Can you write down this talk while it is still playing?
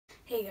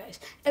Hey guys,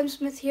 M.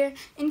 Smith here.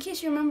 In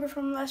case you remember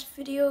from last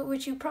video,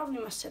 which you probably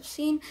must have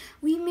seen,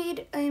 we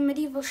made a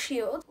medieval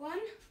shield one.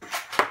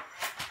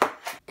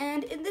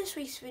 And in this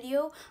week's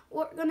video,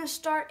 we're gonna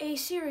start a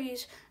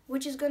series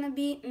which is gonna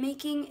be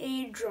making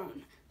a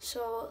drone.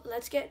 So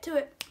let's get to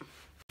it.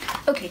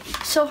 Okay,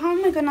 so how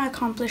am I gonna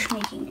accomplish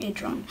making a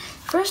drone?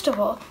 First of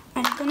all,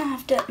 I'm gonna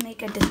have to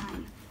make a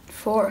design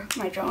for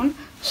my drone.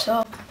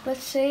 So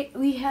let's say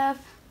we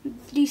have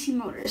DC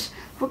motors.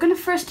 We're gonna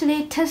first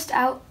today test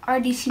out our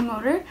DC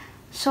motor.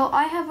 So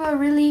I have a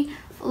really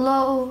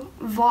low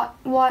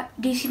watt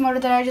DC motor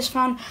that I just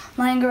found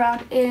lying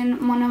around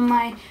in one of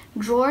my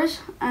drawers.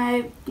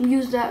 I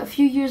used that a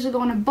few years ago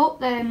on a boat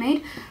that I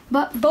made,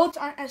 but boats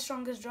aren't as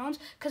strong as drones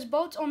because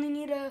boats only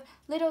need a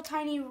little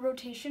tiny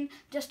rotation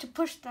just to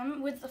push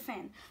them with the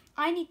fan.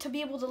 I need to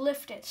be able to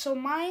lift it. So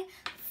my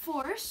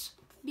force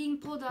being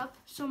pulled up,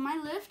 so my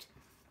lift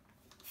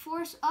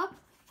force up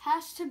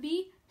has to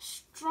be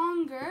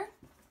stronger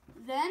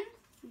than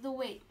the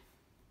weight.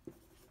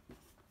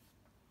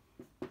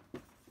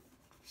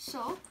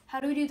 So how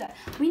do we do that?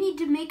 We need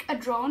to make a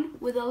drone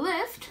with a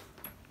lift.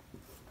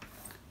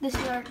 This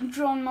is our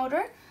drone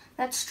motor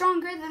that's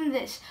stronger than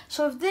this.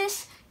 So if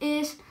this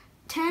is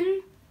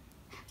 10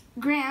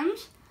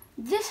 grams,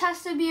 this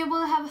has to be able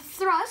to have a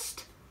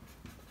thrust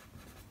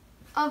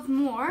of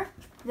more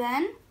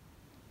than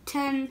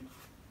 10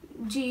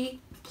 G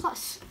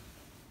plus.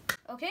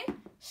 Okay,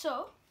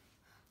 so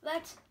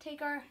let's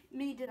take our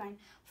mini design.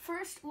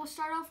 First, we'll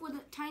start off with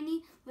a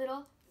tiny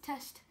little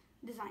test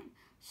design.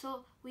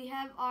 So we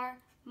have our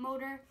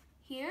motor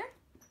here.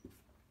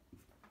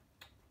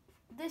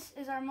 This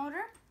is our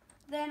motor.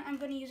 Then I'm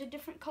going to use a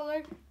different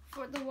color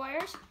for the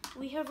wires.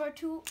 We have our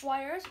two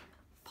wires,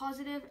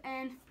 positive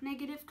and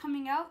negative,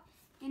 coming out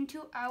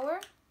into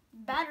our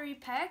battery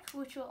pack,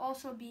 which will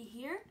also be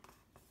here.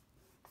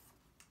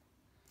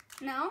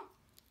 Now,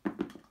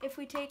 if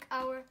we take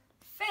our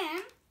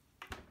fan,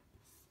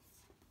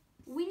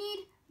 we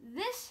need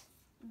this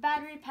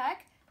battery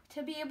pack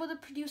to be able to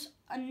produce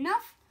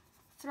enough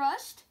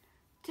thrust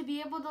to be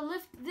able to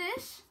lift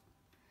this,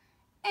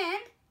 and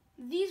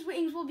these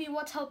wings will be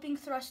what's helping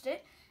thrust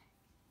it.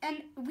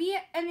 And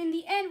in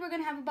the end, we're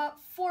gonna have about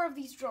 4 of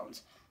these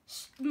drones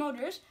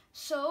motors.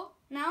 So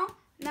now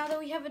that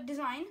we have a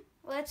design,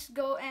 let's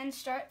go and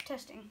start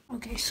testing.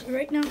 Okay, so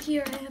right now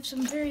here I have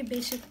some very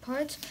basic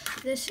parts.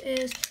 This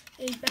is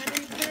a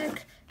battery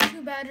pack,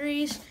 2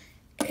 batteries,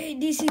 a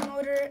DC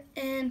motor,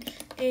 and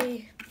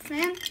a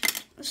fan.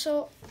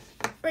 So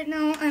right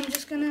now I'm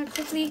just gonna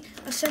quickly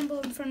assemble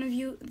in front of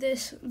you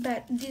this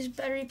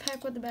battery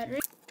pack with the battery.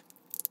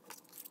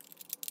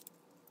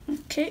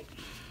 Okay,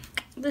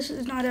 this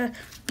is not a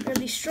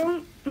really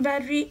strong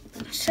battery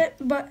set,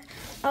 but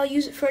I'll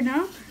use it for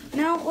now.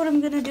 Now what I'm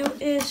gonna do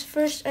is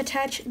first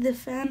attach the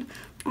fan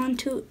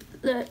onto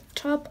the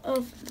top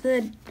of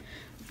the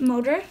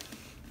motor.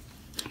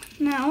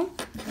 Now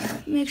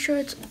make sure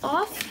it's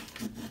off,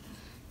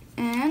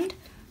 and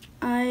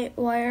I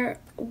wire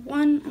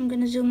one. I'm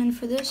gonna zoom in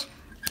for this.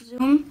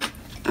 Zoom.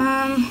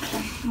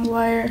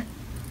 Wire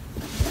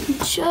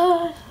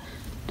just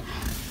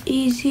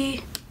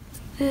easy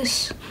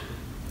these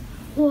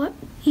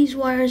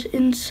wires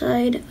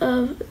inside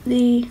of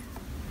the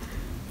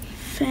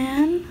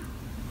fan.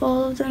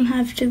 All of them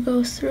have to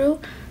go through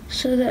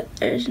so that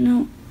there's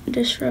no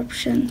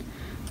disruption.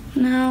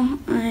 Now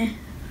I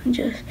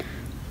just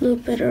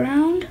loop it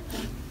around,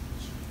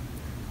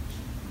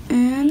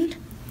 and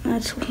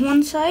that's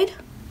one side,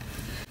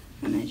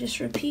 and I just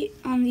repeat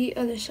on the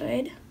other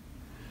side.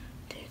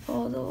 Take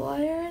all the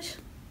wires,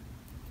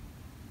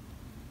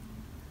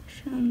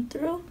 push them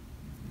through,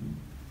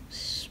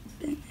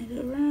 spin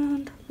it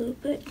around,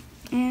 loop it,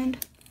 and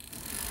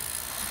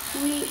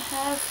we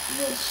have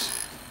this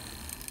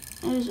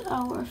is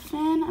our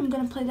fan. I'm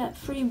gonna play that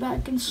free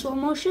back in slow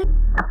motion.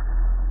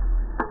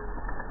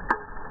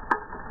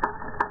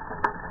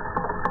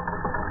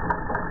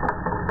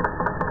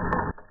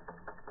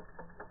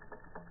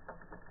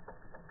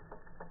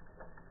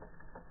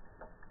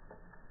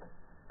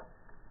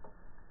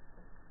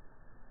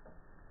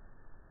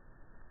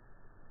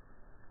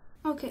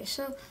 Okay,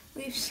 so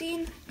we've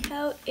seen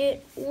how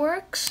it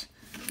works.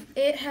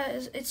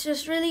 It's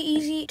just really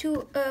easy.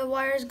 2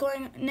 wires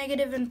going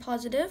negative and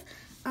positive.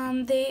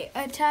 They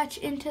attach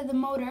into the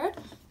motor.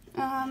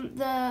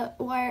 The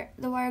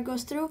wire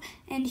goes through,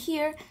 and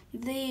here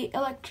the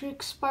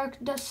electric spark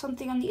does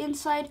something on the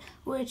inside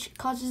which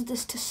causes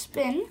this to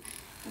spin.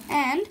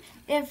 And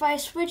if I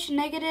switch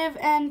negative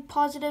and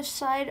positive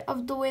side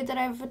of the way that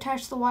I've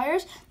attached the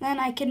wires, then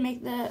I can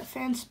make the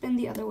fan spin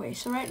the other way.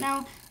 So right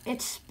now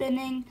it's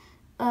spinning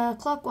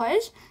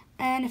clockwise,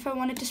 and if I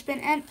wanted to spin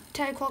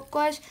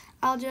anti-clockwise,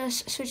 I'll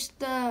just switch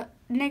the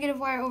negative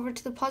wire over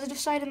to the positive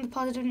side and the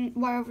positive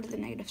wire over to the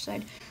negative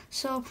side.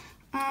 So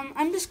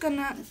I'm just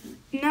gonna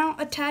now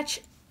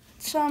attach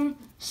some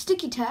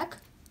sticky tack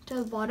to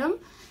the bottom,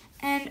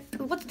 and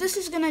what this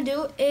is gonna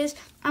do is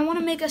I want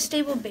to make a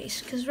stable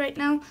base, because right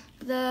now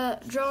the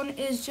drone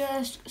is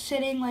just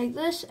sitting like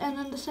this, and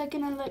then the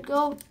second I let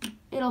go,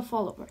 it'll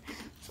fall over.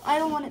 So So I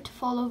don't want it to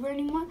fall over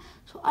anymore.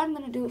 So what I'm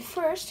going to do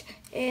first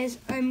is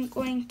I'm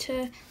going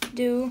to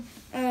do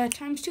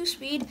 ×2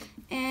 speed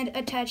and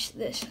attach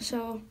this.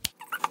 So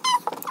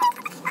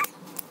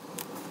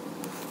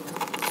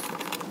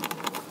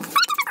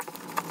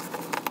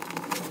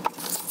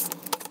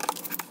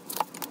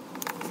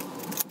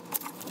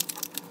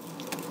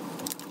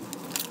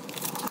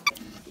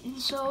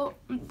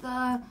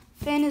the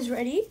fan is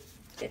ready.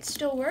 It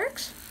still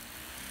works.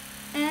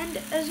 And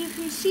as you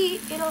can see,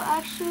 it'll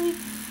actually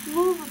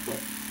move a bit.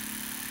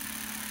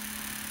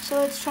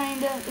 So it's trying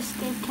to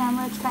escape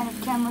camera. It's kind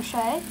of camera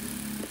shy.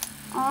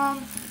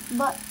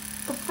 But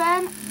the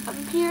fan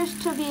appears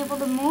to be able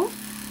to move.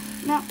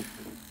 Now,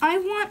 I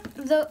want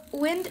the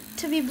wind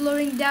to be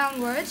blowing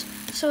downwards,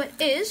 so it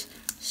is.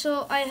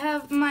 So I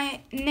have my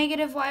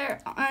negative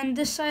wire on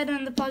this side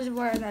and the positive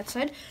wire on that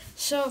side.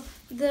 So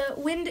the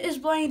wind is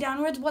blowing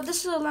downwards. What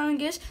this is allowing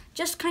is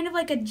just kind of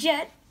like a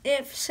jet.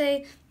 If,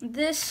 say,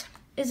 this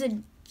is a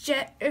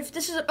jet, if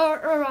this is a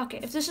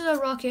rocket, if this is a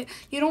rocket,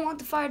 you don't want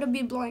the fire to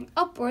be blowing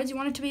upwards. You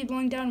want it to be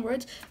blowing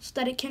downwards so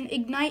that it can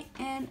ignite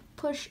and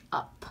push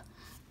up.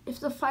 If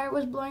the fire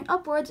was blowing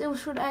upwards, it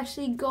should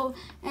actually go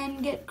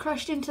and get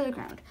crushed into the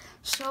ground.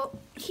 So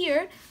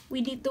here we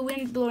need the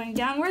wind blowing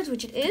downwards,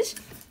 which it is.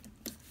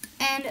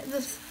 And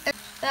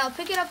I'll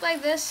pick it up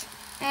like this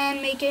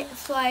and make it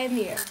fly in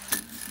the air.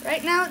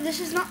 Right now,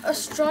 this is not a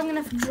strong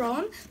enough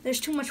drone.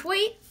 There's too much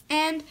weight,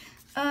 and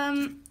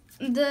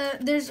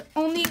there's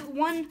only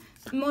one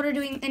motor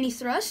doing any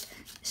thrust,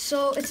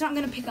 so it's not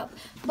going to pick up.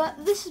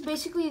 But this is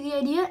basically the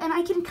idea, and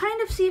I can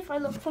kind of see if I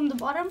look from the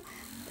bottom,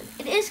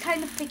 it is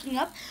kind of picking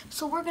up.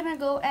 So we're going to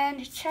go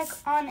and check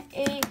on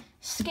a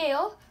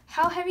scale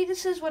how heavy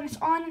this is when it's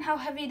on and how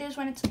heavy it is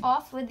when it's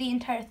off with the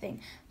entire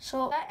thing.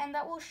 So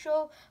that will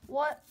show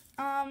what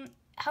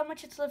how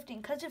much it's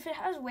lifting, because if it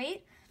has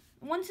weight,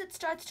 once it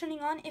starts turning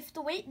on, if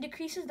the weight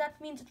decreases,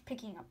 that means it's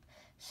picking up.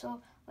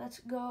 So let's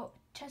go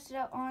test it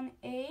out on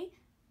a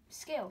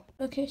scale.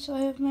 Okay, so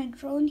I have my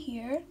drone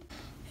here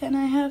and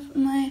I have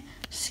my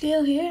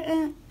scale here,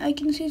 and I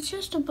can see it's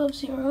just above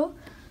 0.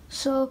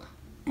 So,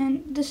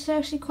 and this is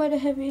actually quite a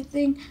heavy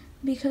thing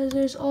because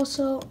there's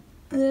also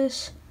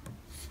this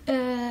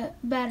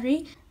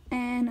battery,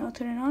 and I'll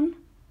turn it on.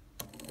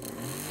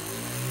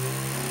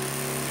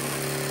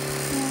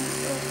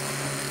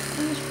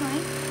 It was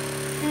fine,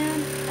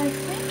 and I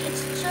think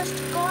it's just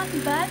gone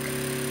back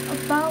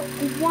about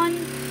one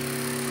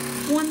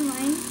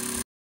line.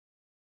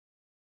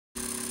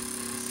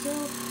 So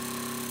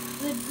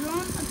the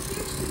drone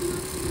appears to be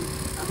moving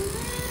a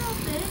little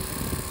bit.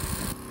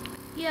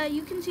 Yeah,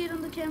 you can see it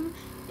on the camera.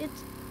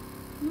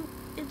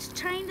 It's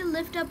trying to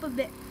lift up a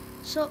bit.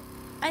 So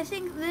I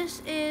think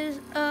this is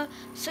a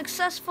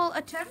successful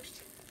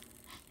attempt,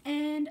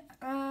 and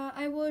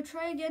I will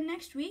try again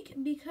next week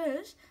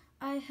because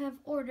I have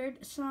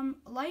ordered some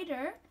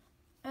lighter,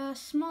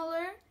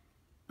 smaller,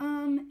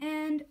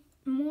 and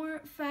more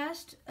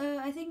fast.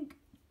 I think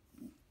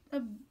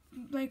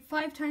like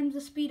 5 times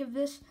the speed of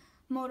this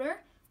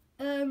motor.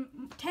 10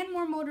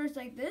 more motors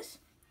like this,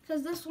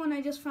 because this one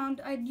I just found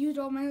I'd used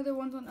all my other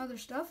ones on other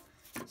stuff.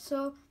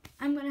 So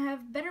I'm gonna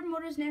have better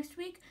motors next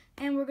week,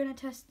 and we're gonna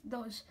test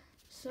those.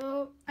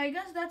 So I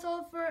guess that's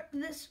all for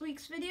this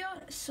week's video.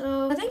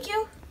 So thank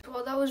you.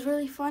 Well, that was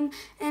really fun,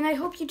 and I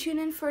hope you tune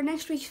in for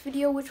next week's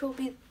video, which will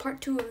be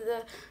part 2 of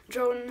the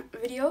drone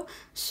video.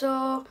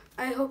 So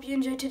I hope you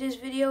enjoyed today's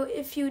video.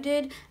 If you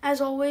did,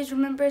 as always,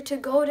 remember to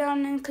go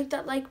down and click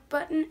that like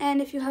button,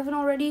 and if you haven't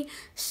already,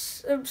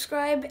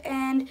 subscribe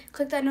and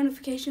click that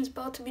notifications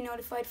bell to be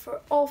notified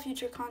for all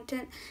future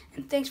content.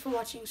 And thanks for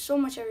watching so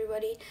much,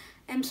 everybody.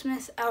 M.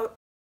 Smith out.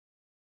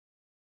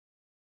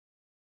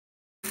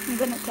 I'm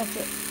gonna touch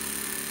it.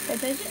 Can I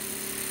touch it?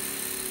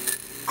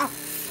 Ow.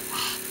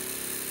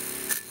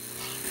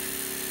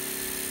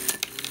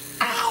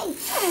 Ow!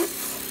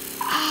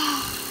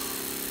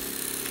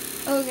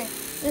 Okay,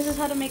 this is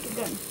how to make a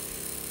gun.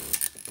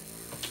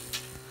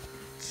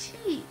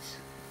 Jeez.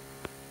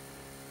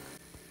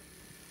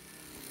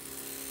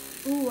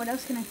 Ooh, what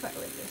else can I fire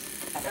with this?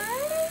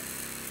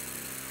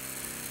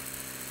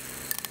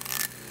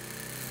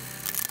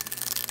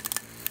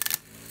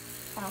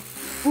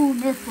 Ow. Ooh,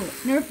 Nerf bullet.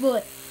 Nerf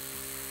bullet.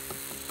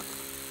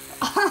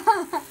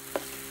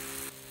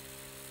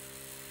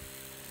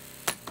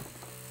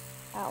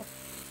 Ow.